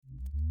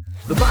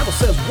The Bible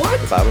says what?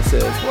 The Bible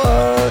says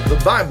what?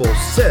 The Bible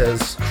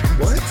says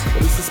what? What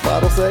does this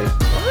Bible say?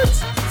 What?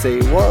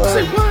 Say what?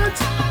 Say what?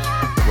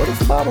 What does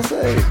the Bible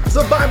say?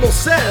 The Bible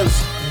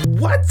says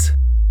what?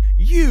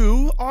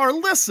 You are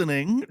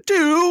listening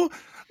to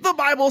The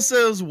Bible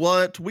Says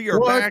What? We are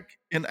back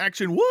in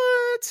action.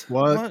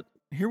 What?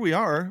 Here we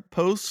are,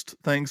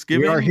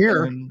 post-Thanksgiving. We are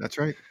here. And That's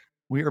right.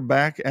 we are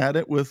back at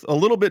it with a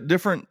little bit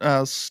different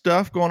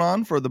stuff going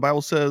on for the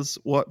Bible Says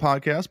What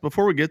podcast.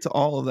 Before we get to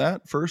all of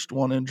that, first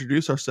want to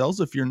introduce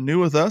ourselves. If you're new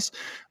with us,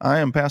 I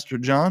am Pastor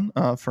John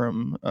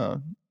from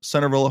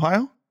Centerville,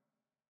 Ohio.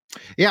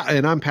 Yeah,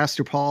 and I'm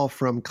Pastor Paul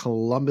from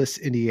Columbus,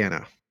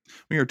 Indiana.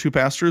 We are two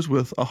pastors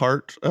with a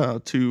heart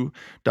to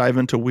dive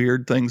into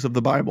weird things of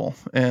the Bible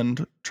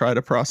and try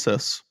to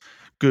process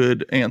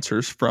good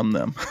answers from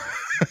them.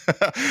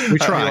 We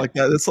try. Like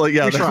that. It's like,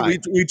 yeah,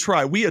 we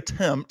try. We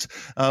attempt,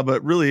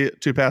 but really,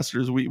 two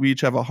pastors, we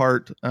each have a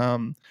heart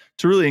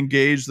to really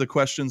engage the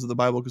questions of the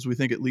Bible because we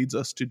think it leads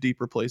us to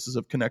deeper places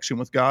of connection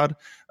with God,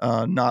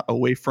 not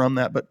away from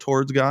that, but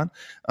towards God.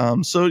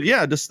 So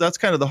yeah, just that's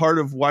kind of the heart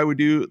of why we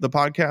do the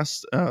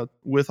podcast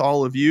with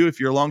all of you. If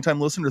you're a longtime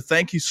listener,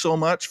 thank you so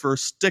much for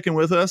sticking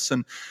with us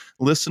and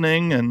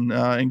listening and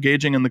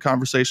engaging in the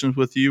conversations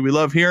with you. We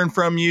love hearing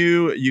from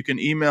you. You can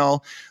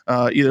email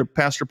either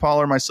Pastor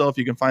Paul or myself.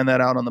 You can find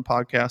that out on the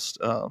podcast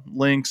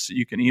links.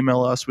 You can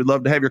email us. We'd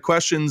love to have your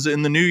questions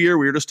in the new year.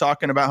 We were just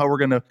talking about how we're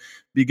going to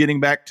be getting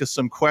back to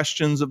some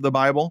questions of the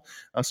Bible.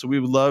 So we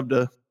would love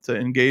to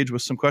engage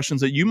with some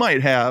questions that you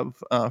might have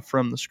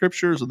from the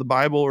scriptures of the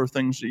Bible, or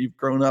things that you've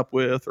grown up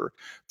with, or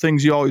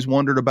things you always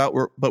wondered about,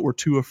 but were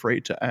too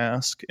afraid to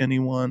ask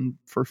anyone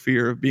for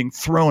fear of being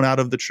thrown out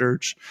of the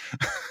church.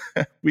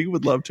 We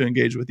would love to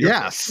engage with you.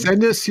 Yeah,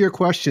 send us your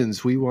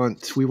questions. We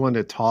want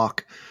to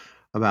talk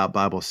about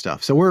Bible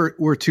stuff. So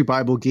we're two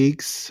Bible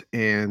geeks,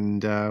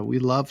 and we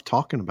love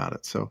talking about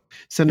it. So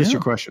send us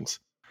your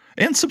questions.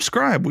 And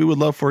subscribe. We would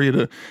love for you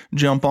to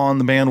jump on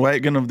the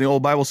bandwagon of the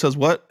old Bible Says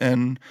What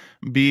and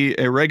be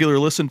a regular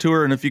listen to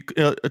her. And if you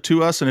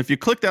to us, and if you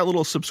click that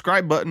little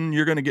subscribe button,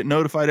 you're going to get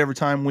notified every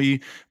time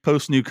we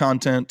post new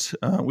content.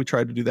 We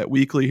try to do that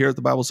weekly here at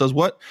the Bible Says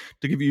What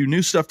to give you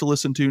new stuff to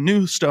listen to,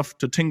 new stuff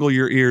to tingle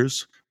your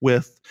ears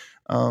with.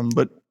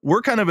 But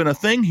we're kind of in a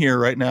thing here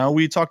right now.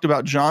 We talked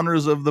about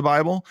genres of the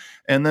Bible,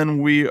 and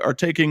then we are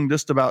taking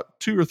just about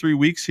 2 or 3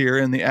 weeks here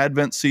in the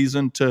Advent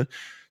season to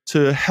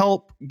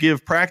help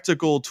give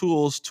practical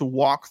tools to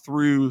walk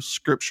through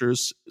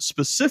scriptures,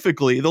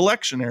 specifically the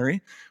lectionary.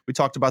 We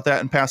talked about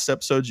that in past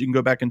episodes. You can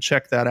go back and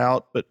check that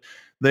out. But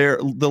the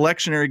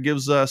lectionary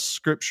gives us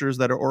scriptures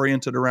that are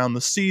oriented around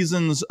the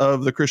seasons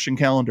of the Christian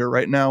calendar.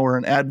 Right now, we're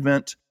in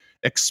Advent,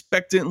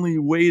 expectantly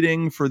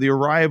waiting for the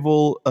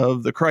arrival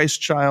of the Christ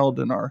child,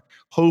 and our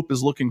hope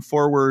is looking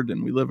forward,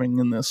 and we're living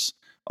in this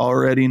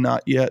already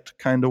not yet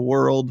kind of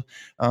world.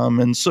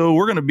 And so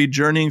we're going to be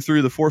journeying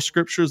through the 4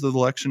 scriptures of the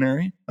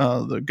lectionary,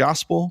 the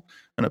gospel,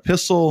 an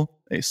epistle,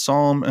 a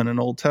psalm, and an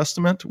Old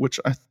Testament, which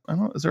I don't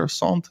know, is there a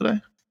psalm today?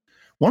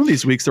 One of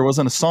these weeks there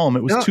wasn't a psalm.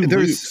 It was 2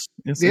 Luke's.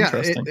 It's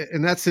interesting.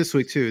 And that's this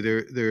week too.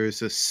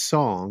 There's a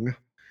song.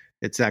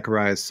 It's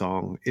Zechariah's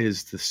song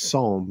is the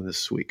psalm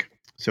this week.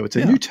 So it's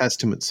a New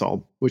Testament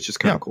psalm, which is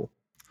kind of cool.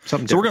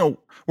 Something different.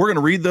 So we're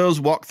gonna read those,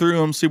 walk through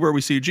them, see where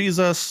we see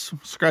Jesus,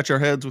 scratch our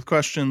heads with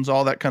questions,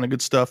 all that kind of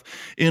good stuff,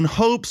 in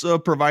hopes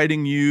of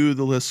providing you,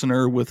 the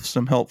listener, with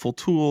some helpful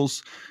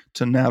tools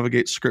to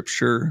navigate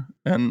Scripture,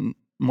 and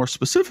more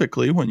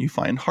specifically, when you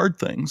find hard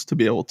things, to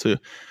be able to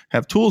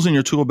have tools in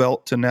your tool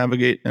belt to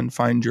navigate and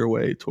find your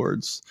way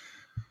towards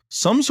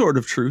some sort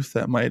of truth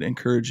that might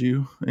encourage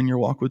you in your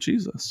walk with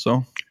Jesus.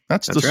 So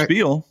that's the right.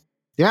 spiel.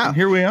 Yeah. And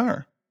here we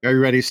are. Are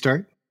you ready to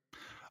start?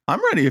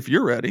 I'm ready if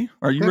you're ready.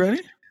 Are you ready?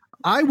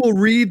 I will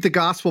read the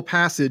gospel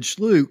passage,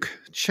 Luke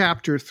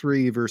chapter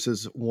 3,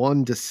 verses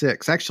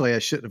 1-6. Actually, I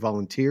shouldn't have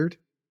volunteered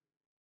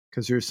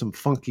because there's some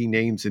funky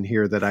names in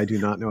here that I do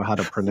not know how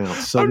to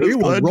pronounce. So we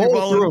will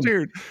roll through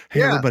them.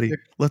 Hey, everybody,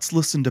 let's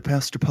listen to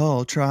Pastor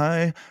Paul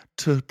try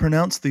to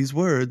pronounce these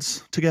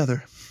words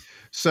together.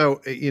 So,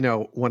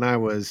 when I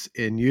was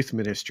in youth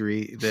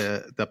ministry,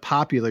 the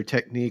popular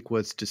technique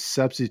was to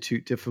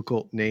substitute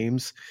difficult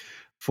names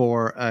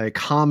for a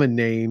common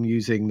name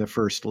using the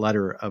first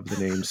letter of the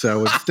name.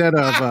 So instead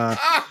of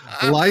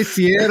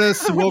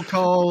Lysianus, we'll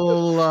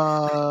call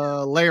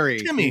Larry.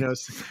 Timmy.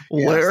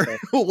 Larry.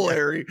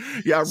 Larry.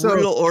 Yeah, so,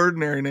 real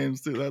ordinary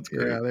names too. That's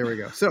great. Yeah, there we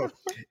go. So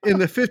in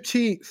the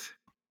 15th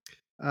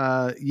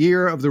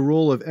year of the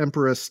rule of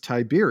Emperor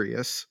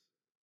Tiberius,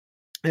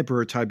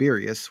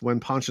 when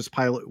Pontius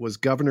Pilate was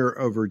governor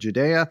over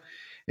Judea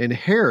and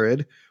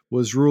Herod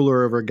was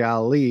ruler over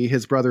Galilee,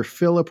 his brother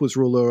Philip was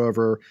ruler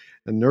over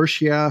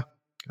Inertia,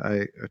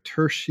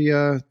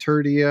 Tertia,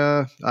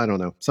 I don't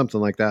know, something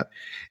like that,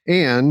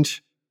 and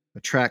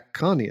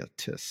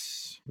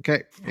Trachonitis.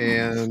 Okay,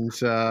 and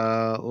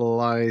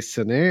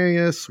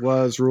Lysanias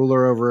was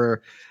ruler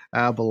over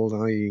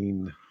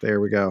Abilene. There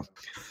we go.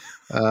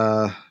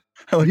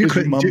 You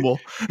couldn't mumble.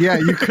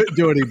 You couldn't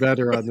do any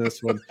better on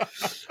this one.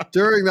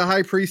 During the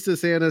high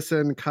priestess Annas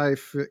and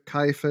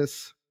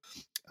Caiaphas,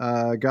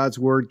 God's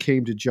word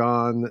came to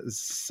John,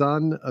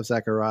 son of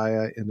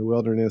Zechariah, in the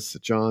wilderness.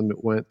 John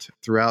went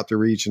throughout the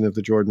region of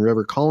the Jordan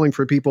River, calling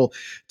for people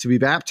to be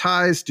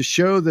baptized to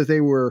show that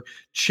they were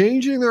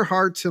changing their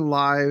hearts and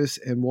lives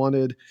and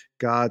wanted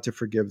God to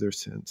forgive their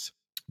sins.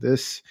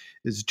 This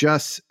is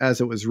just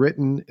as it was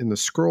written in the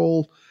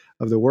scroll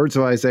of the words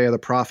of Isaiah the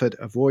prophet,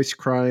 a voice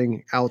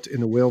crying out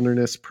in the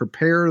wilderness,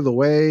 prepare the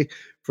way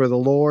for the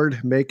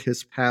Lord, make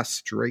his path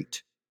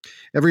straight.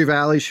 Every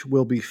valley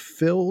will be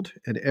filled,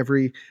 and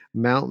every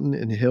mountain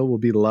and hill will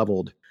be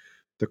leveled.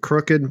 The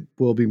crooked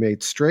will be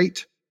made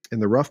straight,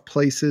 and the rough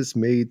places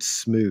made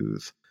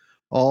smooth.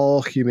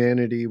 All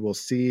humanity will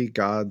see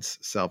God's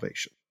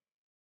salvation.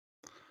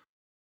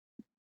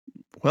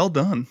 Well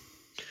done.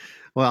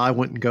 Well, I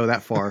wouldn't go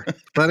that far.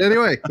 But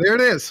anyway, there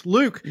it is.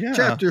 Luke Yeah.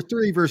 chapter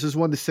 3, verses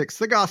 1 to 6,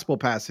 the gospel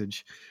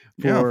passage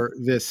for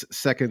this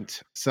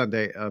second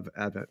Sunday of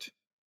Advent.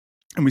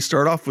 And we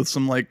start off with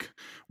some like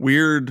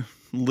weird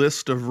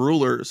list of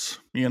rulers,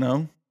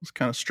 it's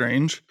kind of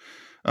strange.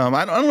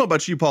 I don't know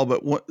about you, Paul,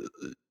 but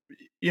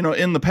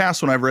in the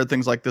past, when I've read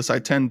things like this, I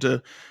tend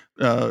to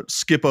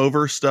skip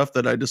over stuff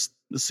that it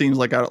seems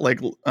like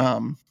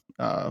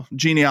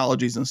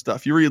genealogies and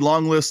stuff. You read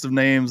long lists of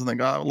names and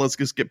think, oh, let's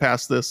just get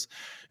past this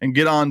and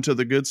get on to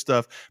the good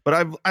stuff.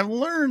 But I've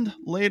learned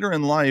later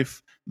in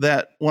life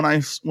that when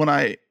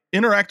I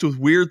interact with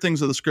weird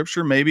things of the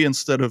scripture, maybe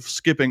instead of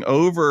skipping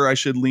over, I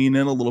should lean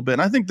in a little bit.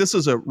 And I think this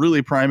is a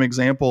really prime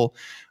example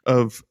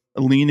of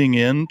leaning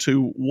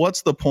into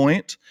what's the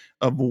point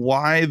of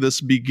why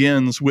this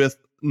begins with,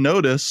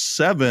 notice,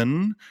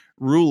 7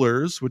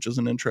 rulers, which is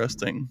an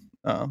interesting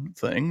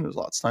thing. There's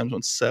lots of times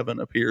when 7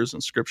 appears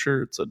in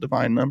scripture. It's a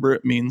divine number.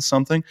 It means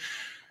something.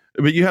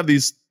 But you have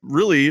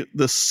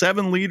the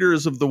 7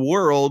 leaders of the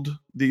world,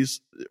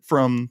 these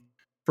from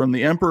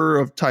the emperor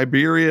of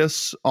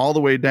Tiberius all the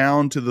way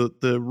down to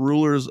the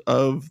rulers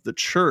of the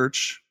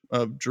church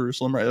of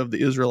Jerusalem, right, of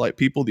the Israelite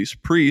people, these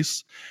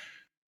priests.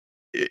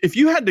 If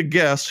you had to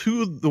guess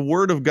who the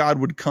word of God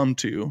would come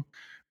to,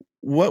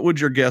 what would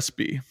your guess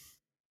be?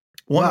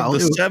 One of the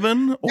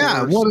 7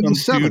 or one of the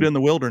some 7 dude in the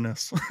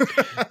wilderness?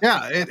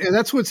 Yeah, and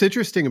that's what's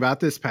interesting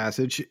about this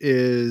passage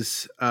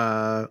is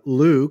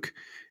Luke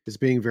is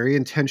being very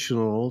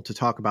intentional to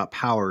talk about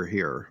power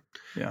here.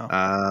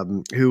 Yeah.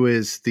 Who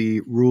is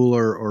the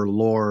ruler or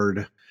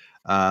lord,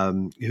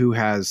 who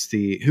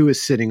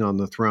is sitting on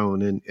the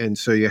throne. And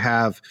so you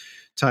have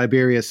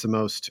Tiberius, the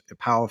most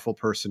powerful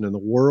person in the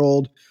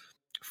world,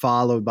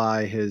 followed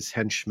by his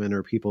henchmen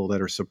or people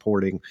that are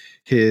supporting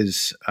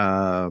his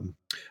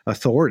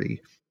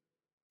authority.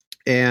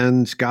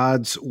 And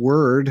God's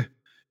word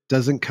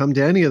doesn't come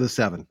to any of the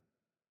 7.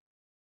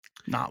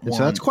 Not And one.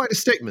 so that's quite a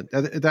statement.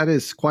 That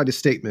is quite a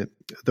statement.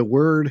 The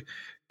word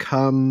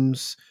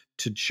comes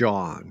to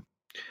John.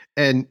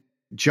 And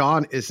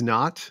John is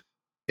not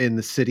in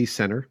the city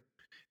center.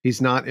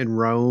 He's not in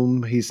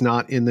Rome. He's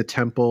not in the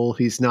temple.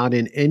 He's not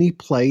in any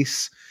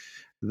place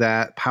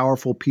that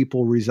powerful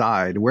people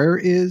reside. Where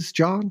is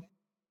John?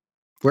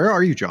 Where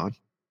are you, John?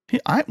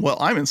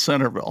 I'm in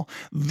Centerville.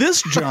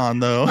 This John,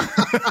 though,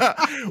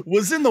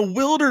 was in the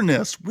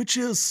wilderness, which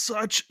is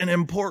such an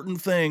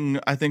important thing,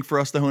 I think, for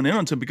us to hone in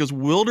on, because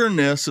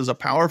wilderness is a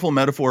powerful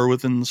metaphor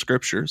within the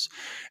scriptures.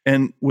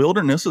 And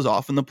wilderness is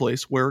often the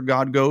place where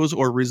God goes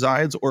or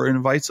resides or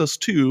invites us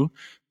to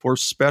for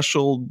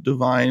special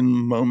divine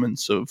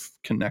moments of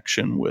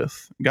connection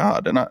with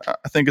God. And I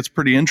think it's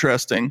pretty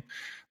interesting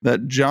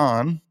that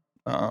John,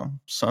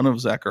 son of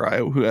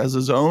Zechariah, who has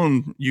his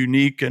own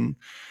unique and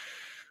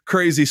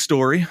crazy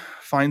story,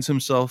 finds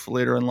himself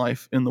later in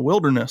life in the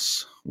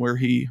wilderness, where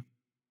he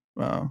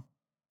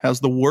has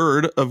the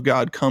word of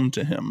God come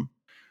to him.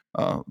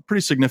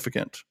 Pretty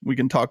significant. We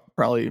can talk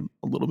probably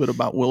a little bit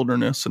about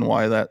wilderness and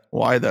why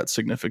that's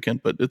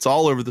significant, but it's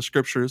all over the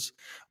scriptures,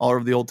 all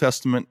over the Old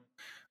Testament,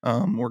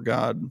 where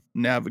God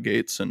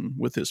navigates and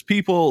with his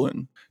people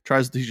and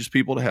tries to teach his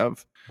people to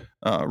have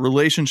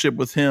relationship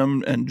with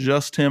him and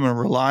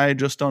rely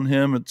just on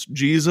him. It's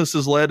Jesus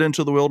is led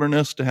into the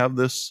wilderness to have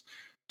this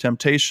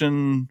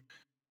temptation,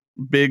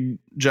 big,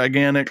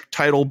 gigantic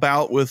title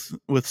bout with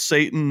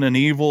Satan and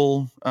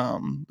evil.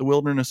 The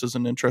wilderness is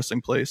an interesting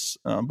place,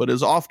 but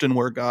is often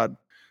where God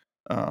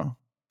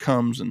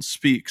comes and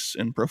speaks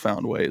in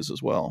profound ways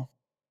as well.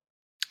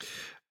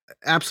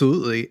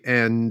 Absolutely.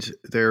 And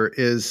there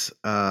is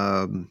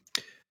kind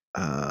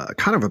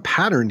of a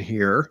pattern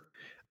here.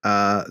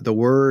 The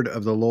word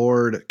of the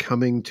Lord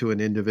coming to an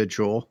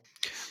individual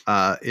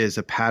is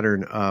a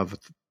pattern of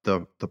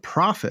the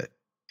prophet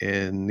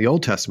in the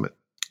Old Testament.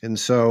 And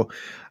so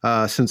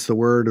since the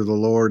word of the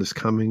Lord is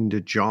coming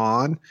to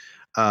John,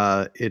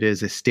 it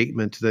is a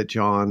statement that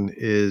John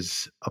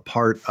is a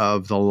part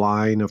of the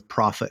line of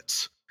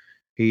prophets.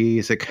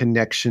 He's a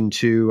connection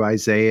to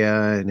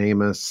Isaiah and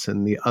Amos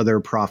and the other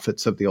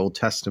prophets of the Old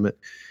Testament.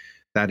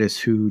 That is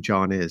who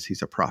John is.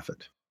 He's a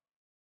prophet.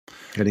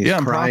 And he's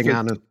crying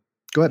out.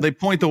 Go ahead. They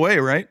point the way,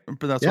 right?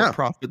 But that's what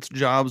prophets'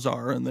 jobs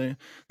are. And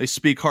they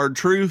speak hard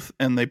truth,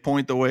 and they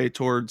point the way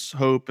towards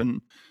hope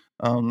and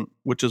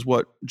which is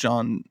what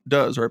John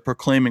does, right?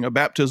 Proclaiming a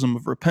baptism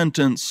of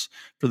repentance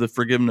for the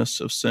forgiveness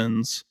of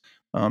sins,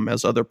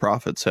 as other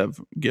prophets have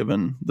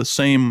given the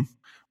same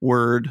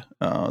word.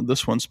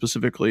 This one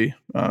specifically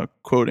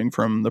quoting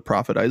from the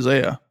prophet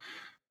Isaiah,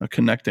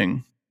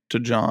 connecting to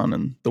John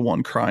and the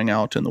one crying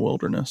out in the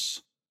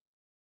wilderness.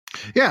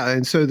 Yeah,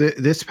 and so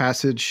this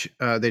passage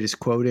that he's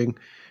quoting,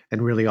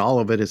 and really all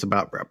of it, is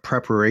about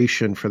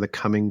preparation for the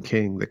coming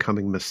King, the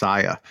coming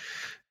Messiah.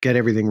 Get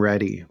everything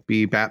ready.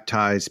 Be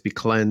baptized, be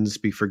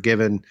cleansed, be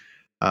forgiven.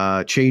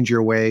 Change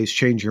your ways,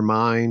 change your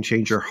mind,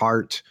 change your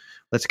heart.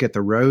 Let's get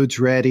the roads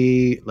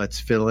ready. Let's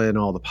fill in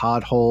all the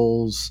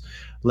potholes.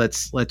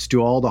 Let's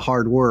do all the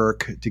hard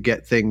work to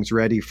get things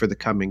ready for the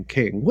coming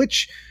King,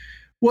 which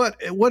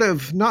would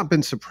have not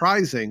been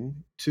surprising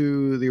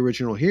to the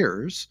original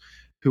hearers,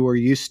 who are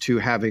used to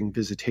having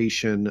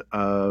visitation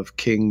of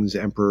kings,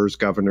 emperors,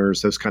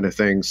 governors, those kind of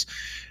things,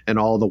 and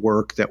all the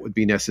work that would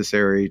be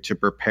necessary to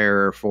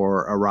prepare for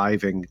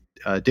arriving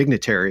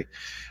dignitary.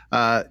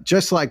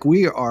 Just like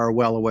we are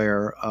well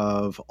aware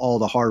of all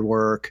the hard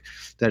work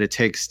that it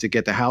takes to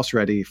get the house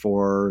ready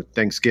for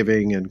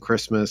Thanksgiving and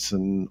Christmas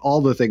and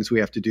all the things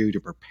we have to do to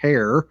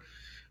prepare,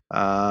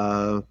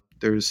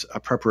 there's a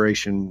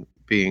preparation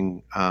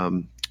being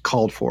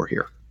called for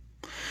here.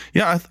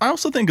 Yeah, I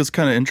also think it's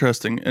kind of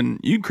interesting, and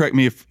you can correct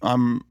me if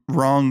I'm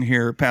wrong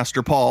here,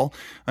 Pastor Paul.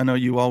 I know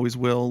you always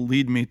will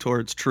lead me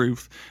towards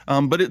truth.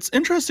 But it's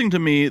interesting to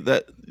me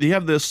that you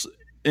have this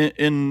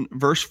in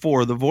verse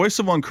 4, the voice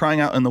of one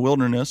crying out in the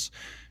wilderness,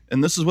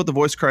 and this is what the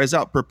voice cries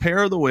out: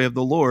 prepare the way of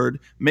the Lord,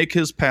 make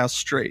his path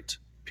straight,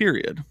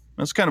 period.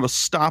 That's kind of a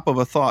stop of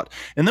a thought.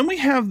 And then we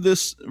have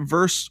this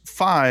verse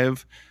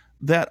 5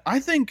 that I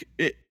think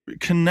it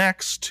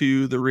connects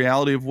to the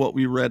reality of what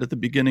we read at the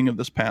beginning of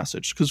this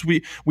passage, because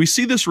we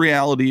see this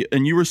reality,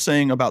 and you were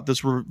saying about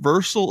this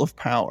reversal of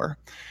power,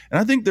 and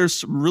I think there's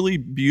some really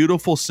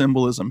beautiful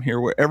symbolism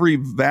here, where every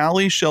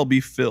valley shall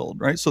be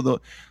filled, right? So the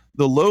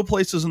low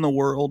places in the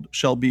world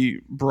shall be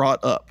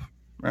brought up,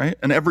 right?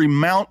 And every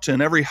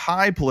mountain, every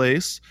high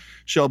place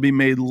shall be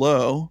made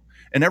low,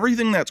 and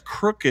everything that's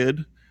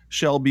crooked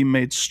shall be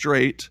made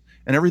straight,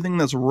 and everything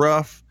that's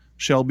rough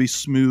shall be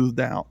smoothed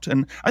out.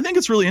 And I think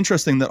it's really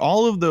interesting that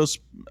all of those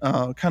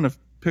kind of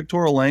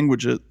pictorial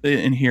language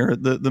in here,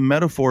 the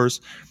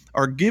metaphors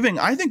are giving,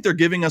 I think they're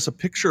giving us a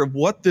picture of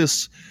what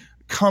this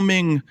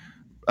coming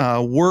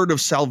word of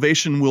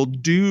salvation will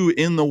do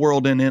in the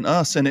world and in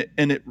us. And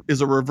it is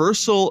a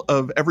reversal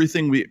of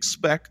everything we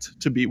expect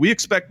to be. We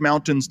expect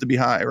mountains to be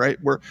high, right?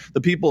 Where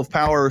the people of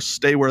power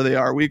stay where they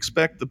are. We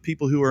expect the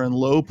people who are in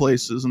low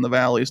places in the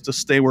valleys to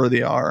stay where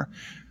they are.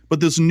 But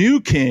this new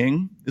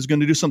king is going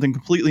to do something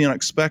completely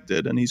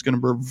unexpected, and he's going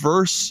to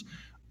reverse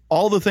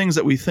all the things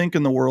that we think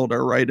in the world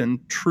are right and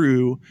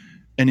true,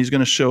 and he's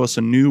going to show us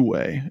a new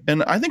way.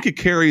 And I think it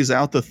carries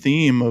out the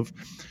theme of,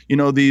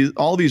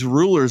 all these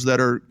rulers that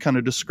are kind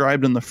of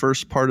described in the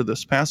first part of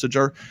this passage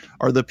are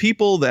the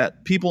people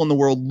that people in the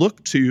world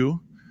look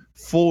to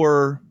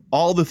for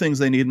all the things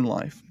they need in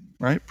life,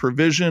 right?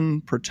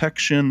 Provision,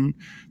 protection.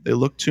 They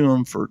look to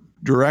them for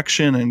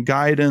direction and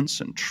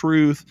guidance and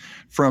truth,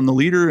 from the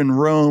leader in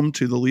Rome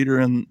to the leader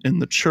in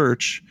the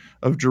church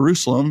of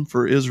Jerusalem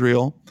for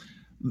Israel.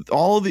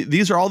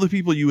 These are all the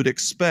people you would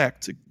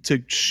expect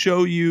to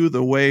show you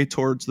the way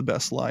towards the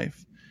best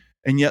life.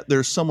 And yet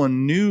there's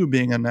someone new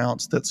being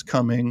announced that's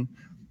coming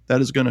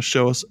that is going to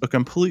show us a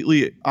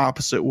completely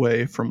opposite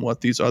way from what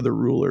these other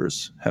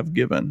rulers have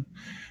given.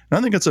 And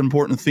I think it's an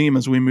important theme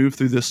as we move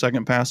through this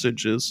second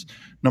passage is,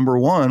 number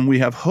one, we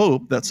have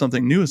hope that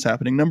something new is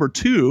happening. Number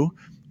two,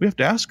 we have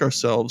to ask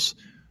ourselves,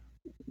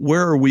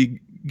 where are we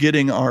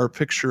getting our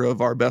picture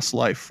of our best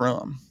life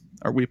from?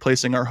 Are we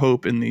placing our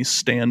hope in these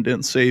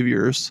stand-in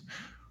saviors,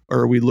 or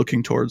are we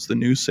looking towards the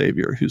new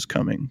Savior who's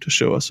coming to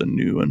show us a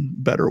new and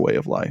better way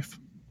of life?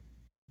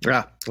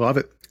 Yeah, love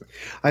it.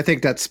 I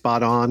think that's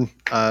spot on,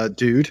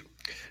 dude.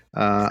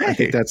 I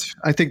think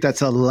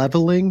that's a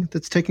leveling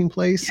that's taking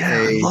place.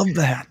 Yeah, I love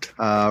that.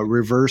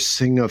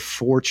 Reversing of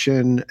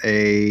fortune,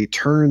 a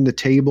turn the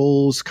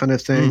tables kind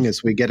of thing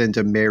as we get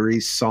into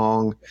Mary's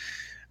song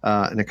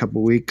in a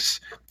couple of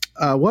weeks.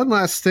 One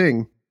last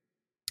thing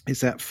is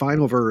that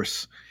final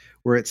verse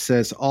where it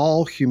says,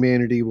 all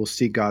humanity will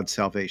see God's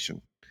salvation.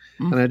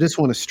 And I just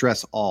want to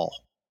stress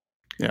all.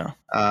 Yeah.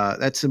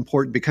 That's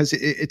important because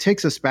it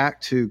takes us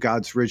back to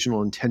God's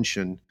original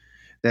intention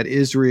that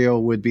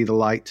Israel would be the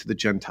light to the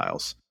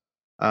Gentiles,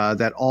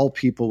 that all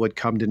people would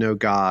come to know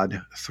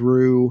God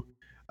through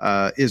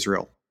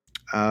Israel,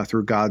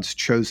 through God's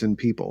chosen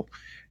people.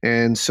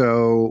 And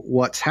so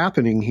what's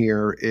happening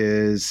here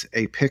is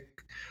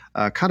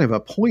kind of a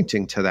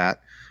pointing to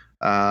that.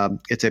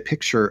 It's a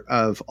picture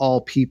of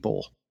all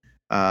people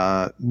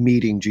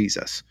meeting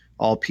Jesus,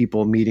 all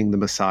people meeting the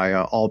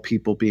Messiah, all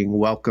people being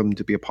welcomed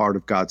to be a part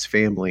of God's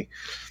family.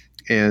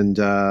 And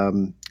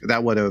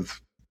that would have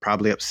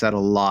probably upset a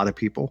lot of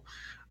people,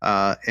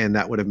 and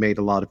that would have made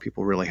a lot of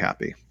people really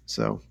happy.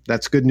 So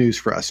that's good news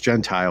for us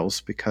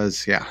Gentiles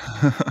because,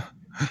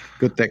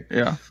 good thing.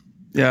 Yeah.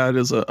 Yeah, it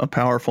is a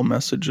powerful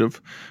message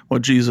of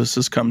what Jesus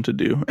has come to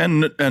do.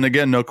 And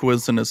again, no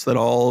coincidence that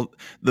all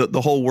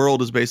the whole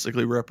world is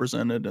basically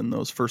represented in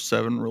those first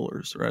 7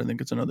 rulers, right? I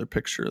think it's another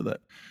picture that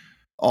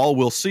all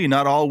will see,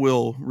 not all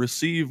will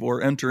receive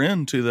or enter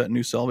into that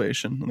new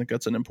salvation. I think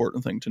that's an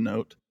important thing to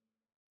note.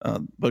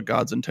 But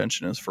God's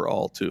intention is for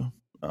all to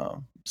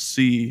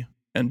see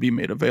and be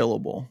made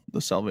available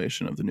the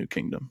salvation of the new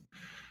kingdom.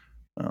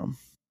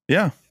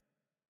 Yeah.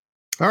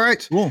 All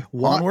right. Cool.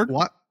 Onward.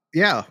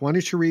 Yeah. Why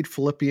don't you read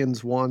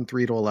Philippians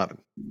 1:3-11?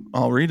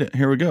 I'll read it.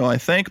 Here we go. I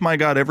thank my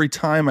God every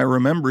time I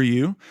remember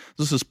you.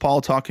 This is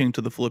Paul talking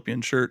to the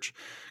Philippian church,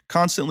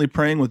 constantly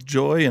praying with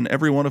joy in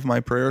every one of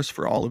my prayers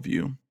for all of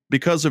you.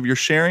 Because of your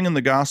sharing in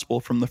the gospel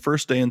from the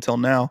first day until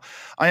now,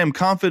 I am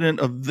confident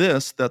of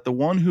this, that the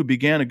one who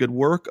began a good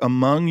work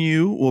among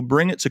you will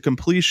bring it to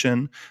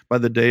completion by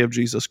the day of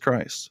Jesus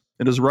Christ.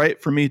 It is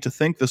right for me to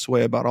think this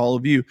way about all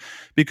of you,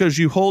 because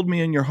you hold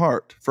me in your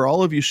heart, for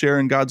all of you share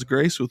in God's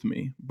grace with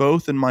me,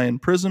 both in my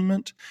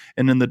imprisonment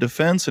and in the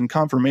defense and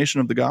confirmation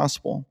of the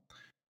gospel.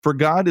 For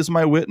God is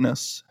my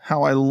witness,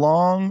 how I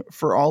long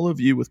for all of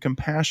you with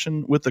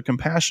the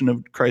compassion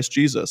of Christ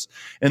Jesus.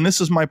 And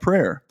this is my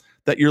prayer,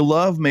 that your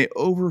love may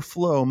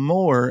overflow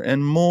more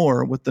and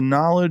more with the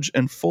knowledge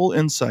and full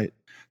insight,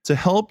 to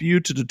help you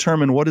to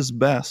determine what is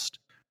best,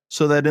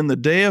 so that in the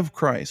day of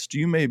Christ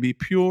you may be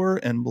pure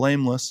and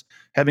blameless,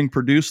 having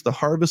produced the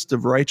harvest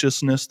of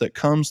righteousness that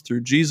comes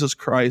through Jesus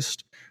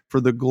Christ, for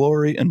the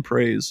glory and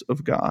praise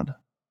of God.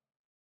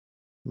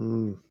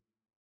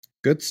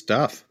 Good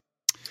stuff.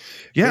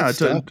 Yeah,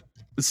 it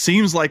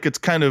seems like it's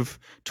kind of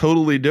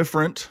totally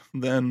different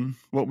than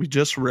what we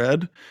just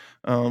read.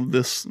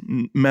 This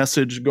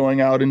message going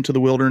out into the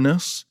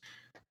wilderness.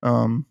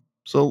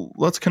 So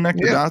let's connect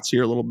the dots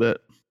here a little bit.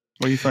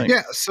 What do you think?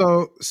 Yeah,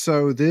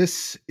 so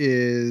this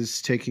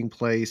is taking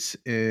place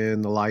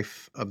in the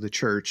life of the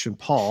church, and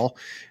Paul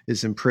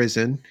is in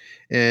prison,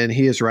 and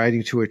he is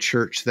writing to a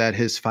church that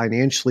has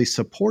financially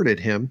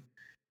supported him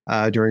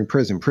during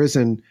prison.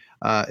 Prison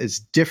is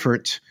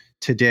different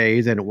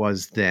today than it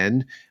was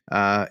then.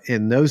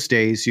 In those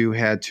days, you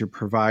had to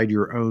provide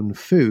your own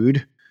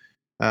food.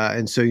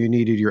 And so you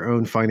needed your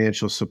own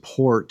financial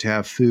support to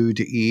have food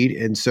to eat.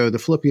 And so the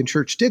Philippian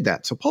church did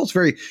that. So Paul's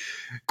very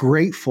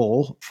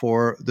grateful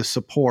for the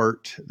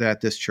support that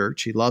this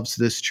church, he loves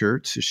this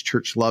church, his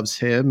church loves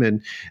him,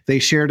 and they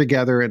share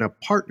together in a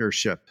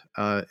partnership.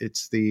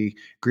 It's the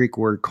Greek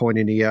word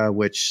koinonia,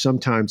 which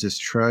sometimes is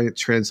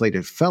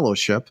translated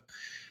fellowship.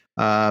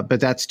 But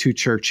that's too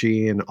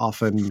churchy and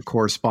often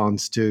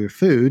corresponds to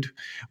food,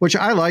 which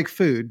I like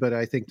food, but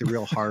I think the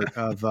real heart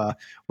of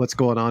what's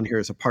going on here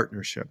is a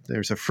partnership.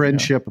 There's a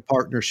friendship, a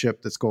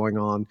partnership that's going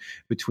on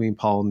between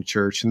Paul and the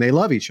church, and they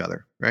love each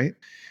other, right?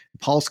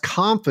 Paul's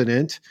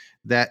confident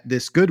that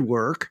this good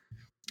work,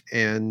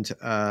 and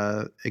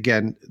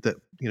again, that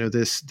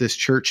this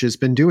church has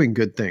been doing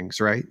good things,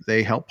 right?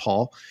 They help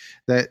Paul.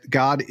 That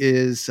God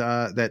is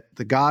that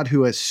the God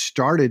who has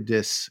started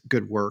this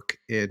good work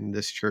in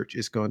this church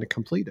is going to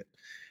complete it,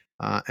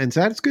 and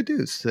so that's good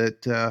news.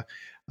 That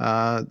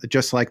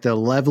just like the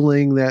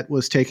leveling that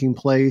was taking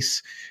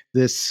place,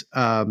 this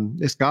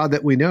God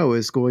that we know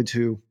is going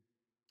to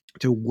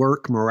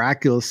work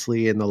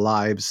miraculously in the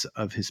lives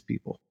of His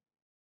people.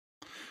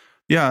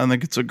 Yeah, I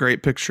think it's a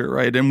great picture,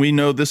 right? And we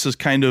know this is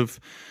kind of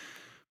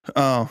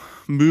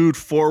moved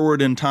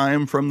forward in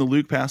time from the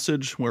Luke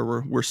passage, where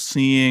we're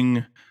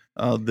seeing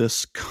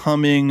this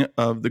coming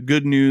of the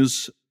good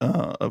news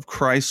of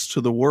Christ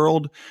to the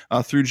world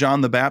through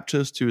John the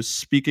Baptist, who is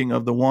speaking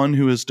of the one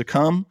who is to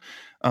come.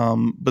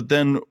 But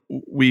then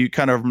we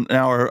kind of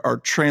now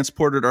are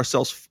transported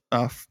ourselves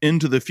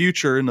into the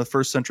future in the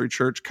first century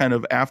church, kind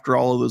of after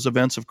all of those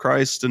events of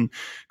Christ and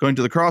going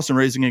to the cross and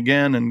raising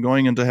again and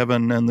going into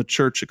heaven, and the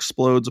church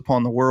explodes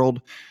upon the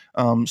world.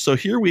 So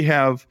here we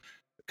have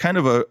kind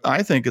of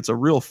I think it's a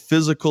real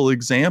physical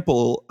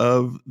example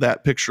of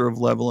that picture of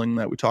leveling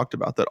that we talked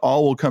about, that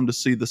all will come to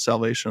see the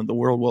salvation of the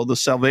world. Well, the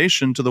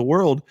salvation to the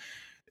world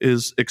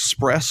is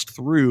expressed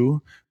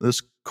through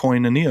this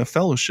koinonia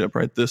fellowship,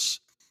 right? This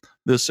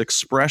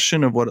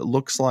expression of what it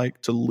looks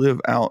like to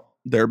live out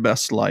their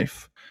best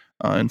life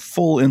in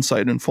full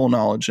insight and full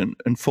knowledge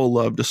and full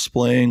love,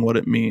 displaying what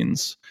it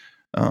means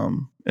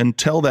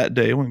until that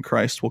day when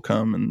Christ will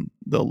come and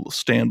they'll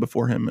stand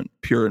before him and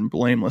pure and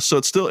blameless. So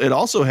it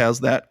also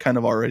has that kind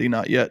of already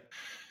not yet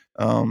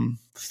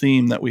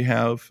theme that we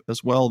have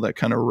as well, that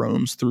kind of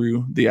roams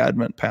through the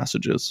Advent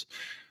passages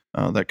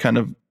that kind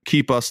of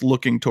keep us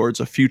looking towards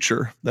a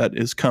future that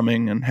is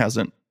coming and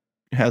hasn't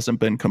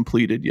been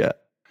completed yet.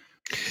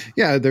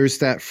 Yeah, there's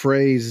that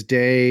phrase,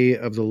 day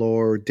of the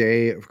Lord,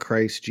 day of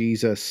Christ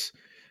Jesus.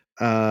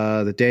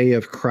 The day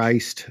of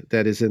Christ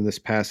that is in this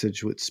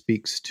passage, which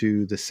speaks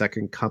to the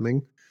second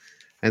coming.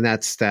 And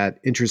that's that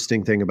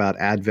interesting thing about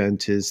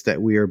Advent, is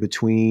that we are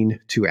between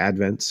two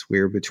Advents. We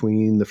are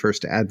between the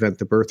first Advent,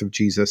 the birth of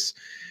Jesus,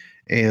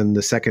 and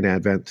the second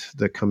Advent,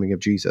 the coming of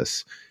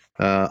Jesus,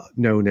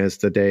 known as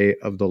the day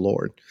of the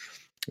Lord.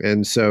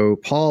 And so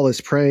Paul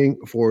is praying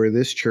for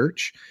this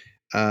church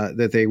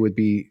that they would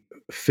be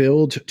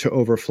filled to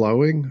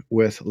overflowing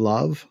with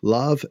love,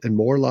 and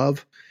more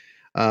love,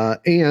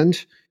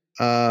 and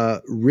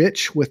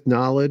rich with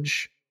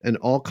knowledge and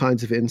all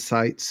kinds of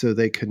insight so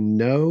they can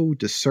know,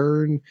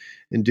 discern,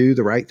 and do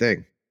the right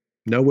thing.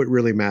 Know what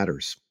really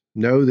matters.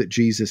 Know that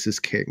Jesus is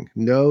king.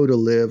 Know to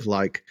live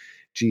like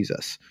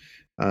Jesus.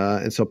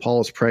 And so Paul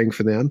is praying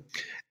for them.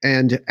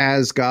 And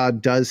as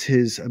God does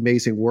his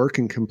amazing work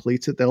and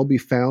completes it, they'll be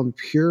found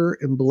pure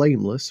and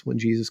blameless when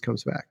Jesus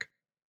comes back.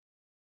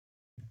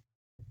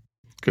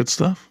 Good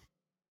stuff.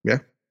 Yeah.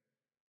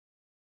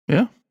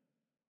 Yeah.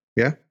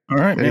 Yeah. All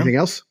right. Anything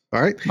else?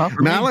 All right. Not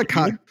for me.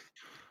 Malachi.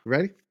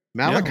 Ready?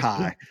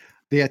 Malachi,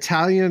 the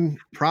Italian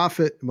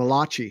prophet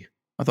Malachi.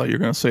 I thought you were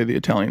going to say the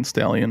Italian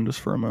stallion just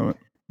for a moment.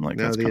 I'm like,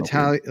 No, that's the kinda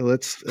Italian. weird.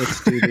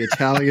 Let's do the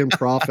Italian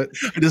prophet.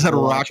 I just had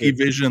Malachi. Rocky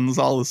visions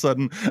all of a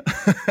sudden.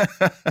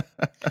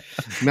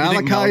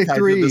 Malachi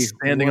 3,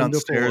 standing 1 on to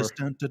stairs.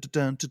 4. Dun, dun, dun,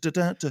 dun, dun,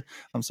 dun, dun.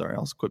 I'm sorry.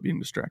 I'll quit being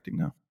distracting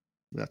now.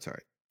 That's all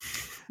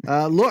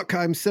right. Look,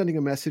 I'm sending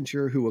a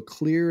messenger who will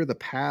clear the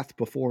path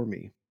before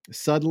me.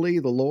 Suddenly,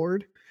 the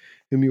Lord,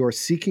 whom you are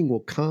seeking, will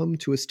come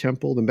to his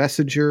temple. The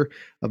messenger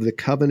of the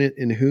covenant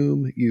in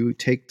whom you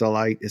take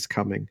delight is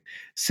coming,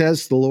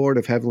 says the Lord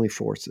of heavenly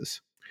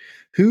forces.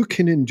 Who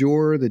can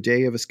endure the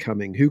day of his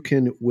coming? Who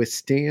can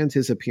withstand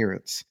his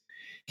appearance?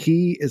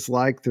 He is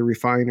like the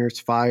refiner's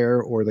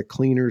fire or the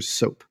cleaner's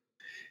soap.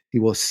 He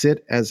will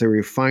sit as a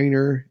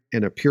refiner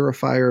and a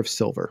purifier of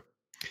silver.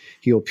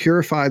 He will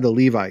purify the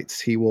Levites.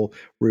 He will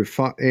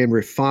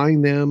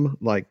refine them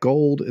like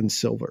gold and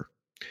silver.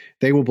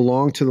 They will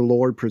belong to the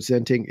Lord,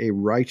 presenting a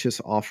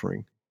righteous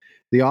offering.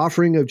 The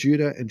offering of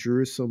Judah and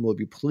Jerusalem will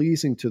be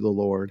pleasing to the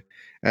Lord,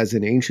 as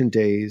in ancient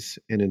days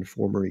and in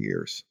former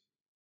years.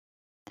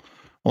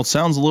 Well, it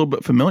sounds a little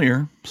bit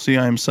familiar. See,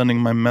 I am sending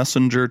my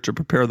messenger to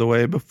prepare the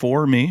way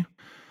before me.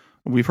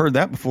 We've heard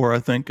that before, I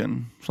think,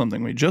 in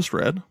something we just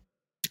read.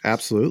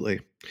 Absolutely.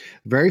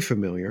 Very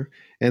familiar.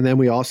 And then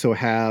we also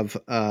have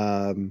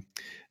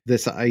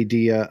this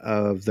idea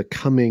of the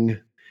coming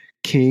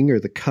king or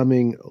the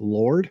coming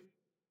Lord,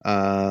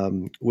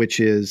 which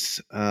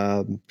is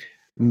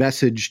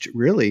messaged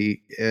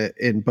really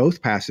in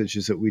both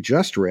passages that we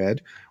just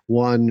read,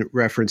 one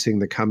referencing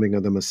the coming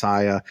of the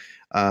Messiah,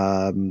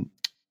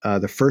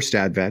 the first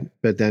advent,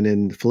 but then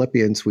in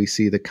Philippians, we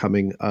see the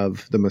coming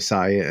of the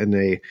Messiah and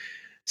a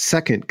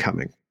second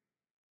coming.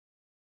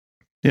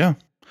 Yeah.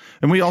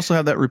 And we also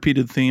have that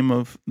repeated theme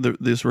of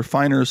this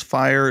refiner's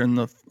fire and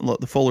the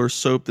fuller's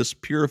soap, this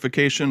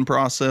purification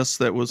process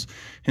that was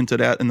hinted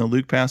at in the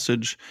Luke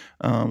passage,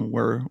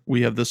 where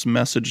we have this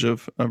message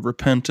of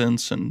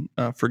repentance and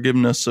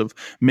forgiveness, of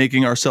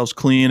making ourselves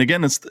clean.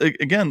 Again, it's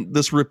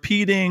this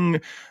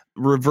repeating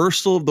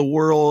reversal of the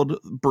world,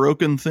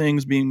 broken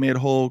things being made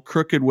whole,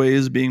 crooked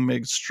ways being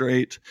made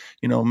straight,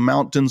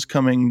 mountains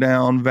coming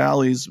down,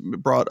 valleys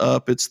brought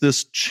up. It's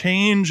this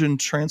change and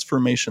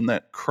transformation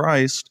that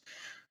Christ,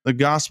 the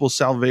gospel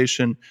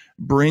salvation,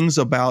 brings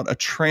about a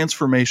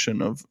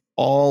transformation of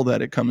all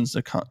that it comes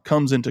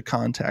into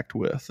contact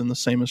with. And the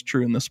same is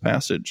true in this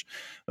passage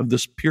of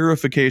this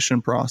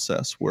purification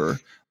process where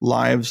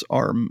lives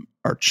are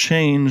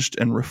changed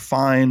and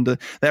refined.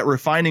 That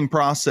refining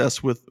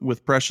process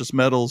with precious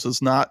metals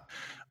is not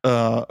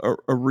a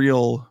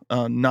real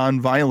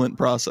nonviolent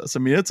process. I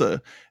mean,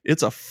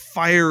 it's a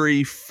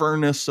fiery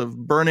furnace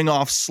of burning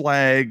off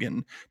slag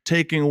and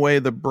taking away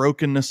the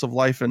brokenness of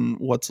life, and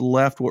what's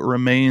left, what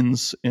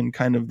remains in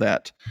kind of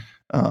that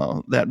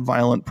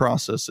violent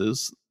process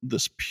is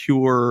this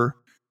pure,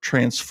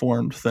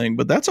 transformed thing.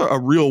 But that's a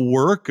real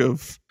work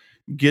of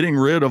getting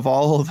rid of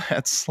all of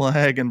that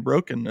slag and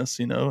brokenness,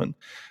 and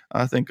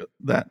I think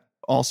that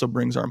also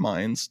brings our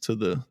minds to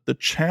the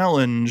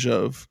challenge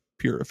of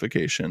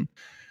purification,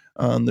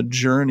 the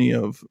journey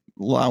of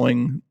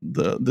allowing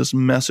this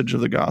message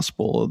of the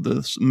gospel,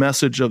 this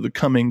message of the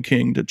coming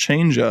king to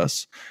change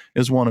us,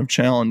 is one of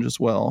challenge as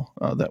well,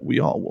 that we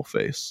all will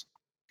face.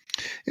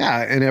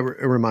 Yeah, and it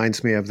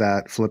reminds me of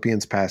that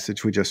Philippians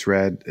passage we just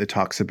read. It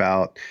talks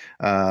about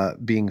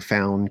being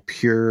found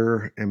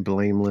pure and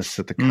blameless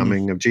at the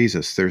coming of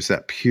Jesus. There's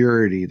that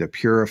purity, the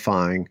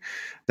purifying,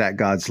 that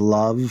God's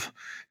love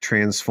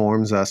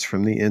transforms us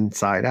from the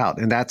inside out.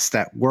 And that's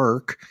that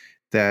work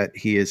that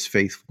he is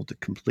faithful to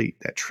complete,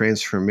 that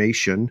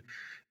transformation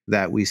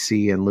that we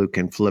see in Luke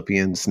and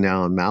Philippians,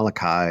 now in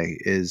Malachi,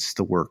 is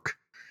the work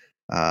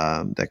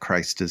that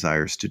Christ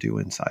desires to do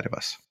inside of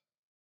us.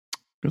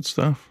 Good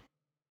stuff.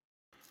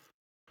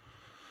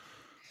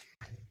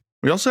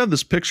 We also have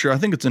this picture. I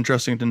think it's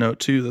interesting to note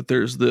too that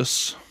there's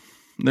this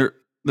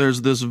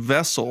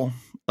vessel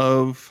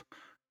of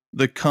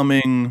the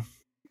coming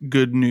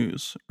good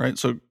news, right?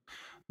 So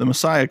the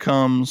Messiah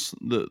comes,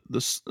 the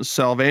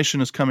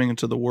salvation is coming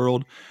into the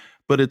world,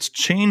 but it's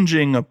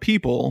changing a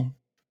people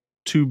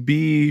to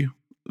be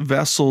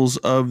vessels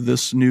of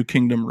this new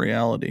kingdom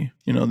reality.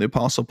 The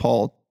Apostle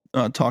Paul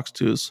talks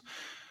to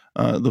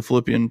the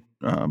Philippian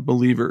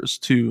believers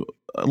to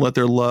let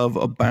their love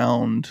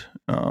abound,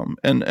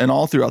 and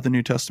all throughout the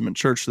New Testament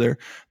church, their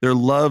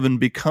love and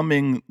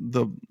becoming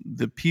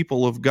the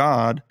people of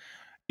God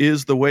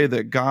is the way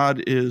that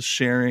God is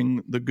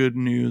sharing the good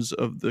news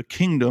of the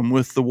kingdom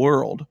with the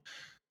world.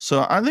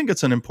 So I think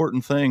it's an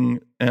important thing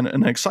and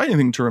an exciting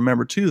thing to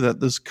remember too, that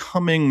this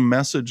coming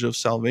message of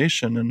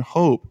salvation and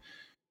hope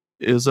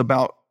is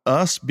about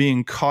us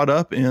being caught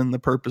up in the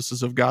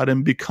purposes of God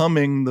and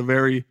becoming the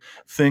very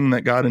thing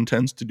that God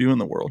intends to do in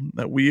the world,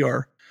 that we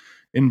are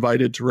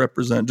invited to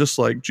represent, just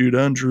like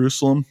Judah and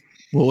Jerusalem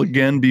will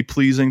again be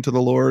pleasing to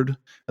the Lord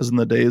as in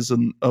the days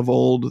of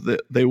old,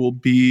 that they will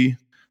be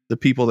the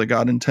people that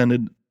God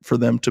intended for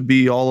them to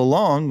be all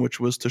along,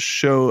 which was to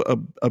show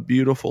a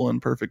beautiful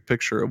and perfect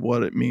picture of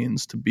what it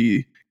means to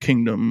be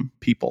kingdom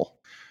people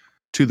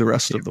to the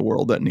rest of the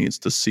world that needs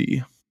to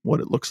see what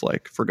it looks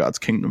like for God's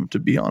kingdom to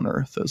be on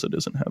earth as it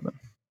is in heaven.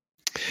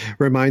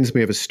 Reminds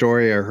me of a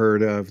story I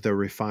heard of the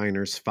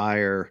refiner's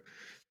fire,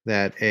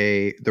 that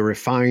the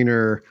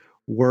refiner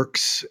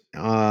works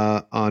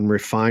on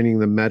refining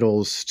the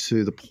metals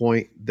to the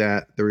point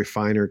that the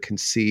refiner can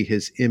see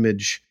his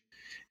image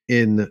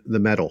in the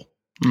metal.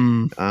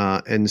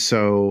 And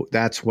so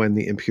that's when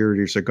the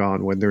impurities are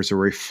gone, when there's a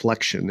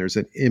reflection, there's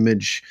an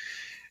image.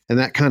 And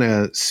that kind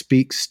of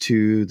speaks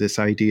to this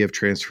idea of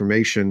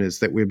transformation, is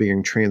that we're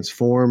being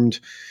transformed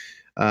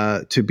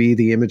to be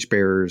the image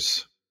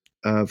bearers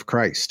of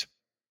Christ,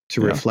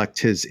 to reflect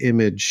his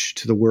image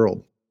to the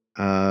world.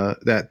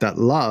 That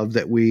love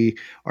that we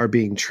are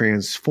being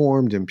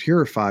transformed and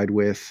purified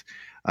with,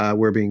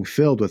 we're being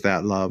filled with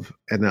that love,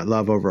 and that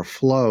love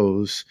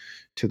overflows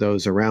to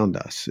those around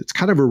us. It's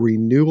kind of a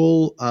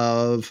renewal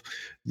of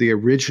the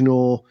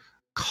original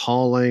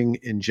calling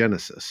in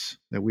Genesis,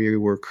 that we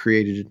were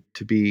created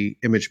to be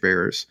image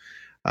bearers,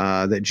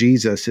 that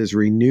Jesus is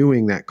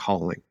renewing that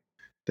calling,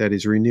 that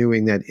is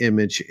renewing that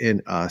image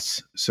in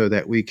us so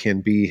that we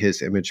can be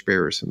his image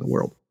bearers in the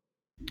world.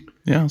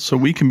 Yeah, so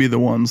we can be the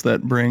ones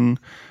that bring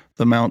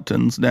the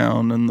mountains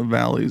down and the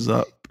valleys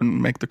up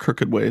and make the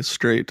crooked ways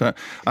straight. I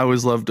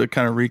always love to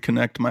kind of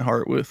reconnect my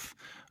heart with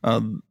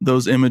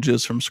those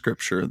images from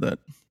Scripture, that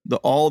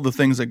all the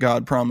things that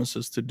God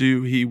promises to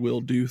do, he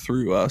will do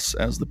through us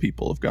as the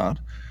people of God.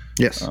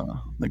 Yes. I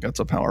think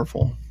that's a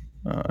powerful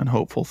and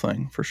hopeful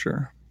thing for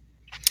sure.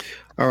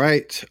 All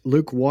right.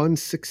 Luke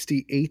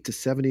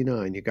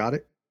 1:68-79. You got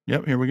it?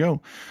 Yep, here we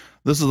go.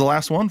 This is the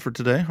last one for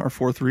today, our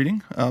fourth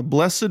reading.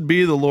 Blessed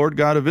be the Lord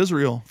God of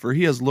Israel, for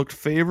he has looked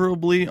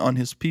favorably on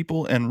his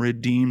people and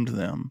redeemed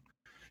them.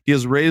 He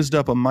has raised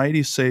up a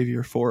mighty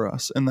Savior for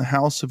us in the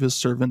house of his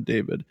servant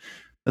David,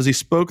 as he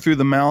spoke through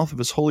the mouth of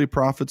his holy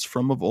prophets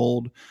from of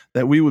old,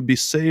 that we would be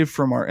saved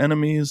from our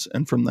enemies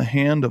and from the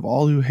hand of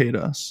all who hate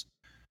us.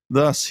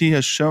 Thus he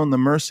has shown the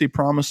mercy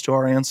promised to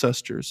our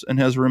ancestors, and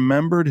has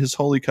remembered his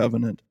holy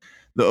covenant,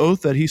 the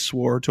oath that he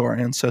swore to our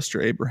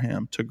ancestor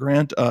Abraham, to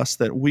grant us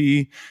that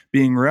we,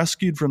 being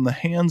rescued from the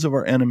hands of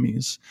our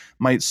enemies,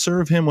 might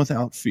serve him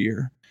without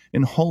fear,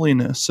 in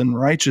holiness and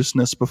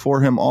righteousness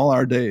before him all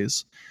our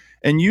days.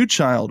 And you,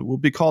 child, will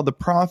be called the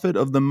prophet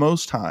of the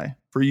Most High,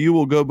 for you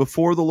will go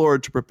before the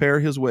Lord to prepare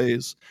his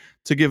ways,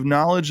 to give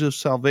knowledge of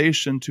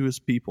salvation to his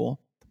people,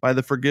 by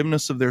the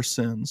forgiveness of their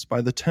sins, by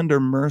the tender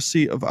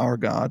mercy of our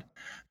God.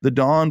 The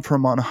dawn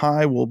from on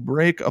high will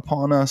break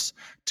upon us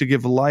to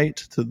give light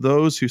to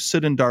those who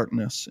sit in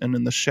darkness and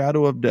in the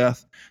shadow of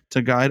death,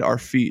 to guide our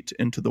feet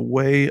into the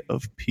way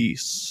of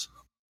peace.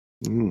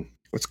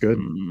 That's good.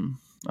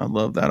 I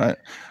love that.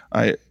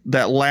 I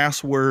that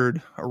last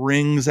word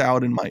rings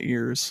out in my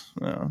ears.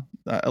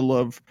 I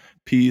love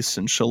peace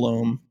and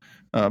shalom.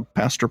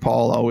 Pastor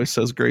Paul always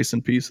says grace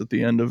and peace at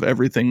the end of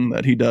everything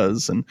that he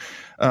does. And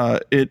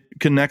it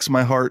connects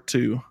my heart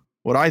to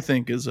what I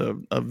think is a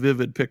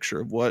vivid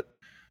picture of what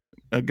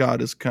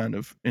God is kind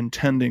of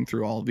intending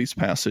through all of these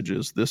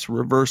passages, this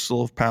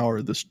reversal of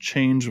power, this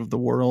change of the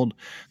world,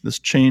 this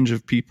change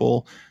of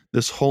people,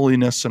 this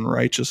holiness and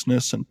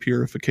righteousness and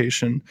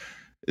purification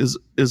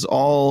is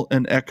all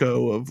an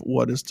echo of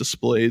what is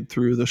displayed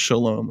through the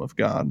shalom of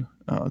God,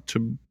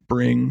 to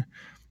bring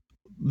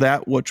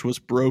that which was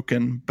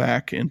broken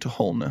back into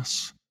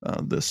wholeness.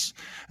 And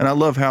I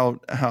love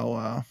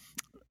how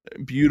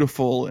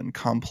beautiful and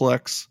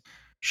complex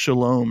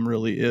shalom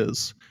really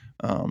is.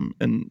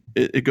 And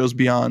it goes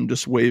beyond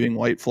just waving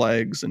white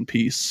flags and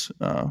peace,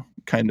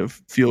 kind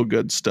of feel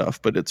good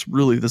stuff, but it's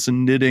really this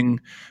knitting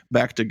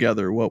back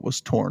together what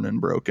was torn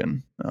and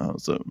broken.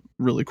 It's a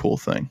really cool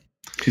thing.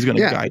 He's going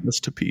to guide us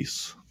to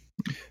peace.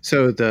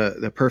 So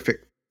the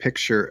perfect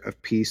picture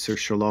of peace or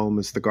shalom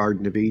is the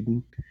Garden of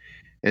Eden.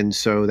 And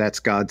so that's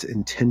God's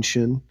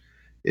intention,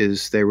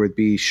 is there would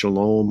be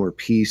shalom or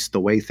peace, the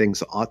way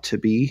things ought to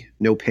be.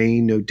 No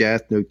pain, no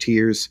death, no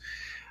tears.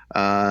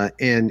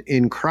 And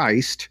in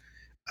Christ,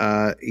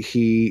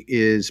 he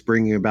is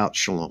bringing about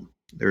shalom.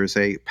 There's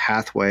a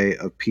pathway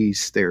of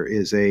peace. There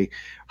is a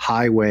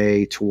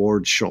highway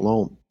towards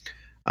shalom.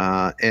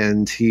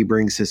 And he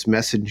brings his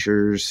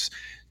messengers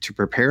to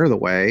prepare the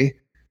way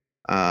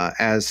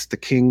as the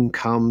king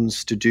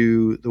comes to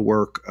do the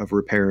work of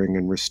repairing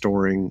and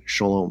restoring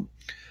shalom.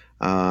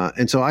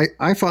 And so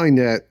I find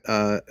that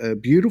a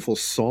beautiful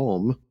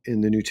psalm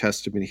in the New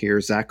Testament here,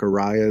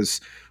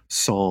 Zechariah's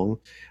song,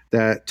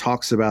 that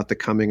talks about the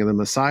coming of the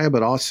Messiah,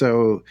 but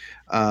also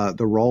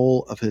the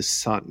role of his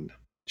son,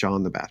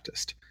 John the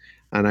Baptist.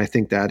 And I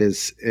think that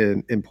is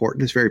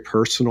important. It's very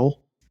personal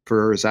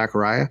for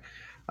Zechariah,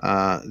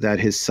 that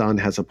his son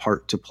has a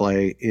part to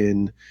play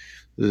in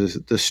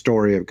the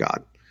story of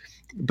God.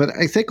 But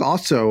I think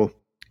also,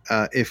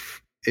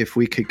 if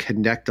we could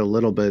connect a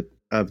little bit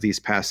of these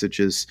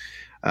passages,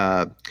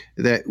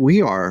 that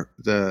we are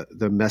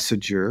the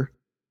messenger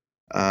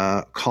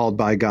called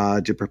by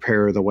God to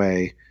prepare the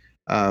way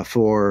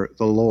for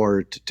the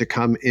Lord to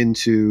come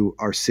into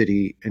our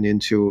city and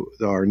into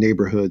our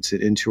neighborhoods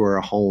and into our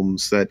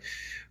homes, that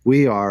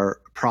we are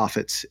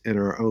prophets in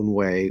our own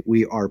way.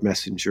 We are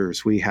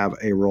messengers. We have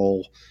a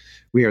role.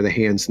 We are the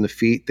hands and the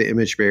feet, the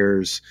image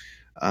bearers.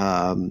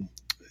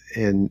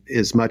 And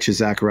as much as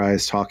Zechariah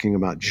is talking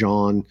about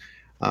John,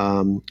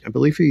 I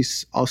believe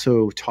he's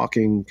also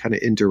talking kind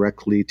of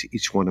indirectly to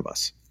each one of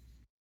us.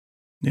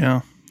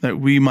 Yeah,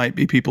 that we might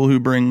be people who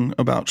bring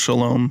about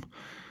shalom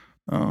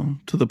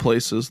to the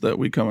places that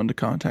we come into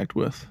contact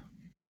with.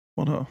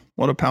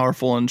 What a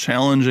powerful and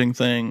challenging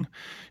thing.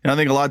 And I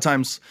think a lot of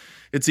times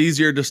it's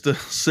easier just to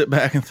sit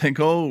back and think,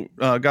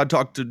 God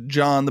talked to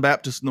John the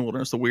Baptist in the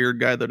wilderness, the weird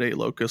guy that ate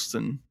locusts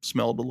and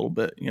smelled a little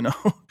bit,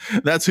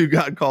 That's who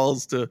God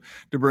calls to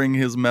bring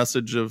his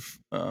message of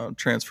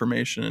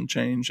transformation and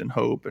change and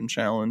hope and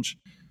challenge.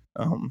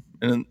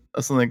 And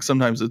I think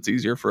sometimes it's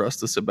easier for us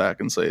to sit back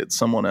and say it's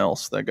someone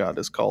else that God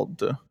has called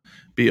to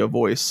be a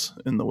voice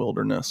in the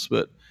wilderness.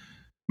 But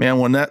man,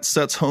 when that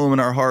sets home in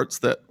our hearts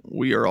that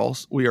we are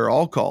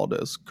all called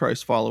as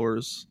Christ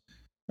followers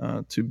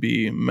to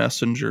be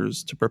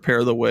messengers, to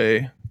prepare the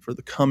way for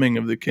the coming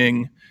of the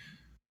King,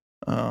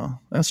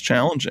 that's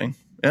challenging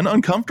and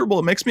uncomfortable.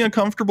 It makes me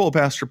uncomfortable,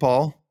 Pastor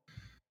Paul.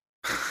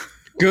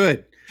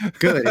 Good.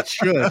 It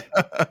should.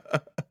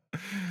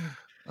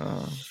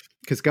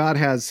 Because God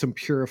has some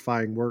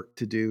purifying work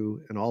to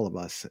do in all of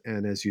us.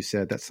 And as you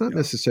said, that's not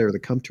necessarily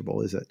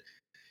comfortable, is it?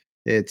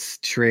 It's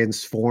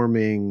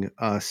transforming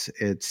us.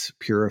 It's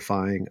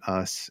purifying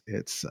us.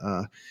 It's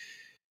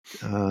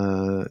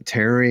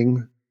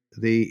tearing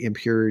the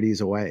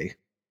impurities away.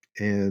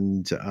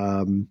 And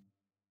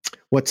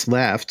what's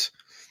left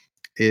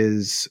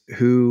is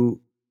who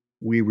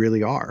we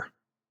really are.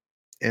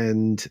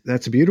 And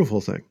that's a beautiful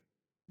thing.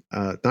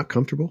 Not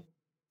comfortable,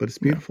 but it's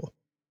beautiful.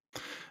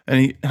 Yeah.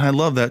 And I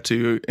love that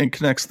too. It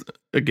connects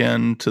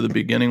again to the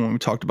beginning when we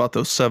talked about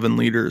those 7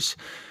 leaders,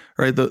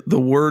 right? The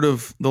word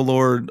of the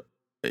Lord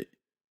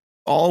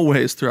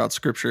always throughout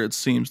Scripture, it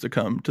seems to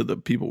come to the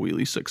people we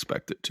least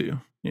expect it to,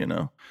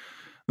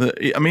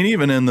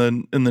 even in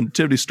the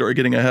nativity story,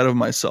 getting ahead of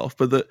myself,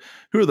 but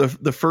who are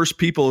the first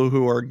people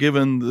who are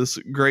given this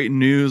great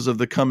news of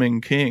the coming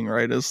King,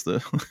 right? As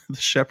the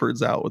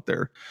shepherds out with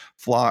their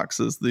flocks,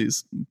 as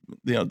these,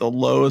 the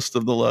lowest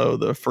of the low,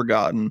 the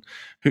forgotten,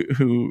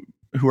 who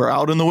are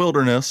out in the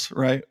wilderness,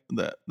 right?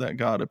 That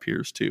God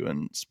appears to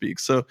and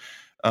speaks. So,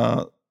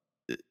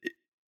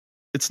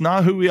 it's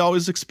not who we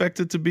always expect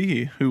it to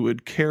be, who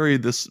would carry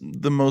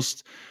the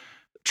most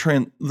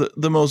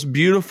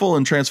beautiful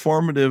and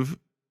transformative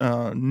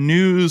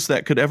news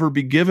that could ever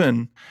be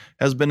given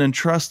has been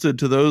entrusted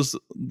to those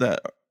that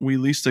we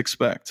least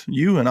expect.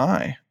 You and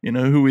I,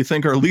 who we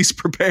think are least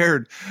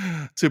prepared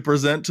to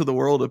present to the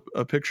world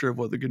a picture of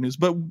what the good news.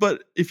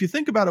 But if you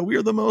think about it, we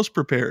are the most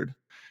prepared.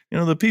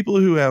 The people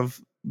who have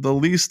the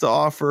least to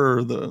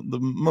offer, the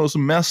most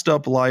messed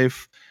up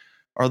life,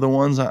 are the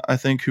ones I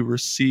think who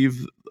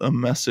receive a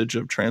message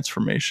of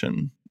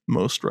transformation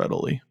most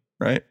readily,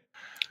 right?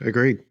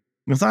 Agreed.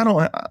 Because I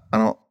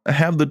don't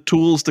have the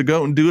tools to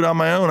go and do it on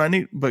my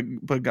own.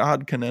 But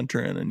God can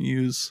enter in and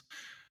use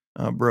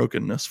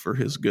brokenness for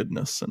His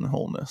goodness and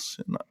wholeness,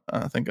 and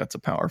I think that's a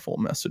powerful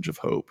message of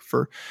hope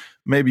for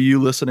maybe you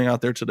listening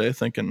out there today,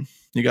 thinking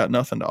you got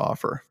nothing to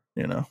offer.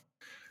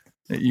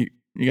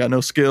 You got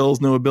no skills,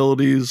 no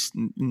abilities,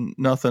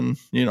 nothing.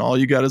 All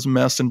you got is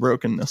mess and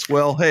brokenness.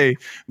 Well, hey,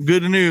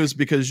 good news,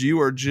 because you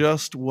are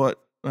just what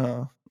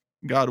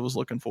God was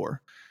looking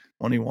for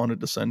when He wanted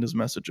to send His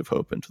message of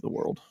hope into the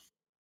world.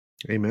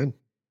 Amen.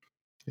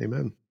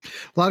 Amen.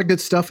 A lot of good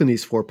stuff in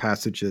these 4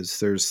 passages.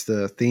 There's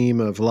the theme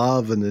of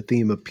love and the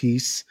theme of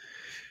peace.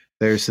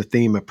 There's the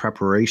theme of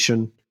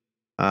preparation,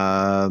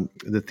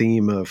 the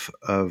theme of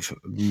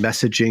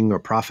messaging or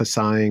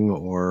prophesying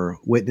or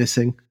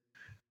witnessing.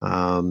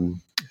 There's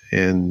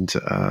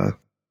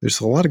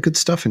a lot of good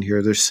stuff in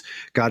here.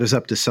 God is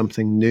up to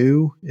something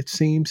new, it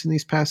seems, in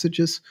these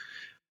passages.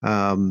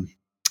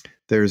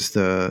 There's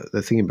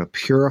the theme of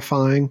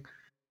purifying,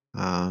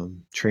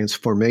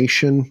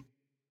 transformation,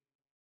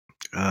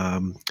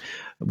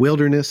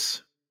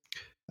 wilderness,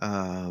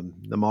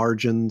 the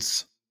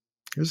margins.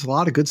 There's a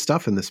lot of good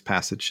stuff in these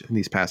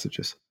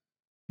passages.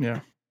 Yeah.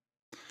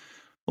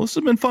 Well, this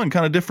has been fun,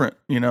 kind of different,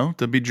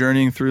 to be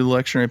journeying through the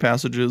lectionary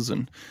passages.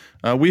 And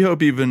we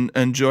hope you've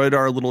enjoyed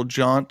our little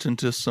jaunt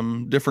into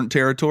some different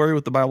territory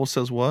with The Bible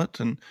Says What.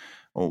 And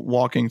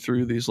walking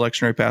through these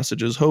lectionary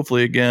passages.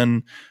 Hopefully,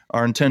 again,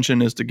 our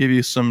intention is to give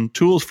you some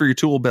tools for your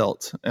tool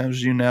belt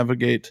as you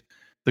navigate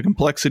the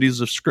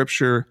complexities of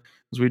Scripture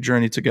as we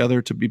journey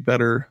together to be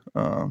better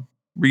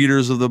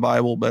readers of the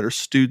Bible, better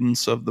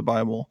students of the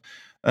Bible,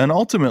 and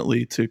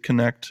ultimately to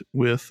connect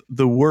with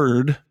the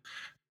Word,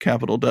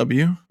 capital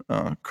W,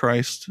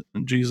 Christ,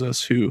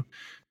 Jesus, who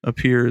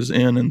appears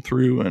in and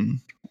through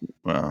and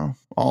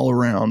all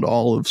around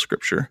all of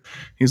Scripture.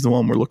 He's the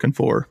one we're looking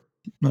for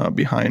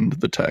behind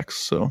the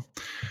text. So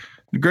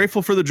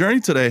grateful for the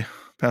journey today,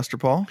 Pastor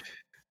Paul.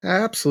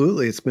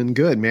 Absolutely. It's been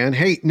good, man.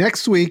 Hey,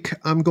 next week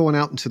I'm going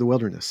out into the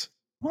wilderness.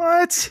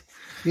 What?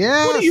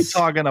 Yes. What are you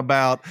talking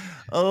about?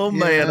 Oh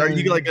man, Yeah. are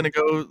you like going to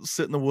go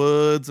sit in the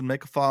woods and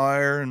make a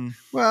fire and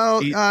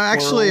Well, eat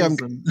actually, I'm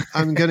squirrels and-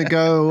 I'm going to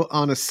go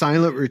on a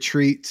silent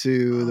retreat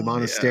to the Oh,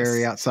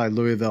 monastery yes. outside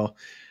Louisville,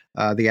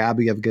 the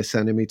Abbey of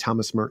Gethsemane,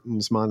 Thomas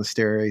Merton's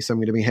monastery. So I'm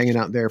going to be hanging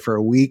out there for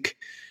a week,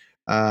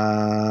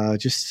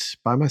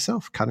 just by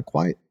myself, kind of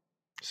quiet.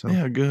 So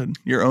Yeah, good.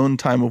 Your own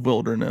time of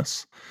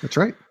wilderness. that's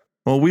right.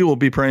 Well, we will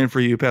be praying for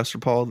you, Pastor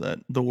Paul, that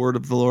the word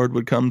of the Lord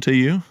would come to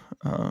you,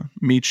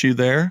 meet you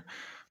there,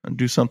 and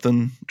do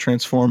something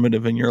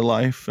transformative in your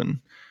life. And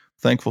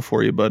thankful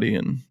for you, buddy,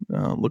 and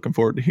looking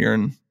forward to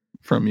hearing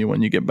from you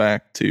when you get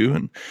back too.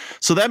 And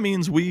so that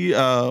means we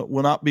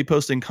will not be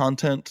posting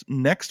content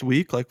next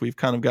week like we've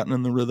kind of gotten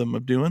in the rhythm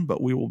of doing,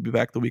 but we will be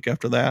back the week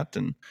after that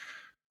and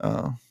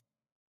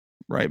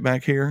right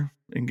back here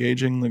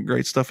engaging the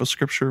great stuff of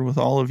Scripture with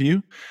all of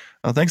you.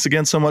 Thanks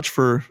again so much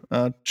for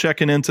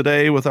checking in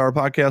today with our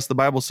podcast, The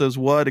Bible Says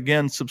What?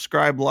 Again,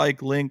 subscribe,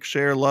 like, link,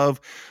 share, love,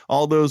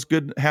 all those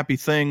good, happy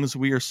things.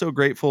 We are so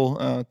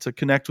grateful to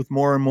connect with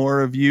more and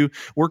more of you.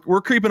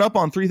 We're creeping up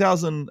on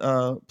 3,000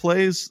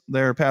 plays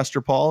there,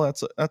 Pastor Paul.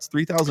 That's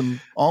 3,000,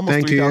 almost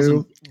Thank 3,000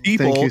 you.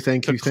 people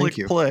Thank to you. click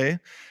play.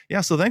 Yeah,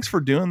 so thanks for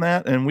doing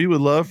that. And we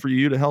would love for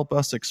you to help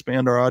us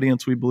expand our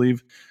audience. We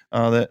believe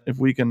that if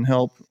we can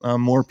help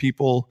more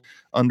people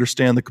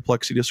understand the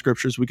complexity of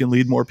Scriptures, we can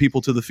lead more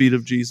people to the feet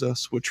of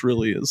Jesus, which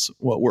really is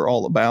what we're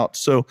all about.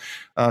 So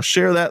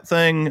share that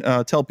thing.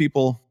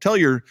 Tell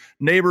your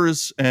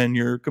neighbors and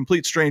your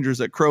complete strangers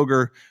at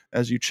Kroger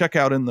as you check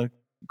out in the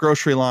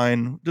grocery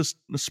line, just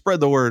spread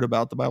the word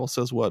about The Bible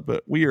Says What.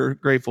 But we are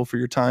grateful for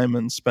your time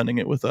and spending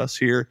it with us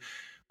here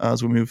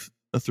as we move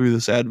through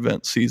this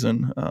Advent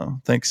season.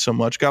 Thanks so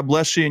much. God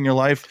bless you in your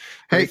life.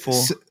 Hey,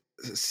 Grateful.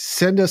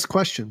 send us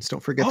questions.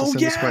 Don't forget to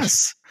send us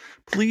questions.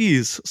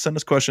 Please send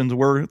us questions.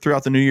 We're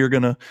throughout the new year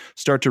going to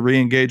start to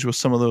re-engage with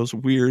some of those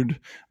weird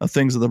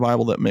things of the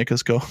Bible that make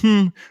us go,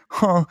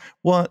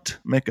 what?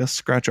 Make us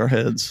scratch our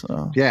heads.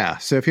 Yeah.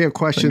 So if you have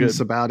questions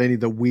about any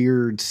of the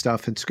weird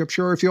stuff in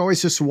Scripture, or if you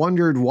always just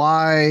wondered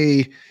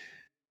why,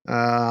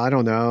 I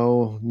don't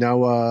know,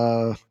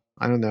 Noah,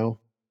 I don't know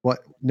what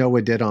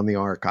Noah did on the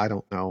ark. I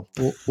don't know.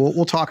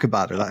 We'll talk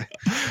about it.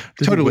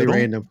 Totally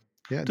random.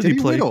 Yeah. Did he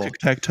play whittle?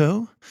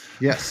 tic-tac-toe?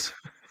 Yes.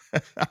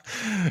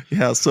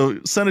 Yeah, so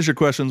send us your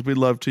questions. We'd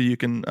love to. You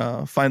can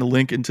find a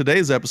link in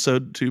today's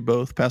episode to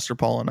both Pastor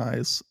Paul and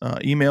I's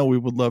email. We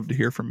would love to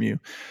hear from you.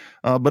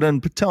 But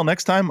until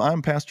next time,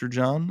 I'm Pastor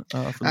John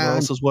from The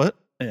Bible Says What?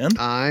 And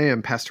I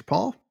am Pastor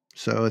Paul.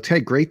 So it's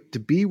great to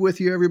be with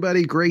you,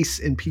 everybody. Grace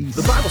and peace.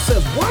 The Bible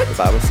says what? The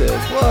Bible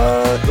says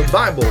what? The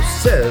Bible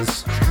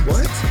says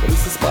what? What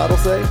does this Bible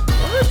say?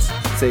 What?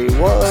 Say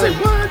what? Say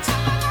what?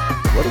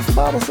 What does the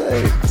Bible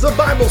say? The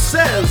Bible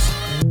says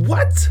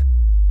what?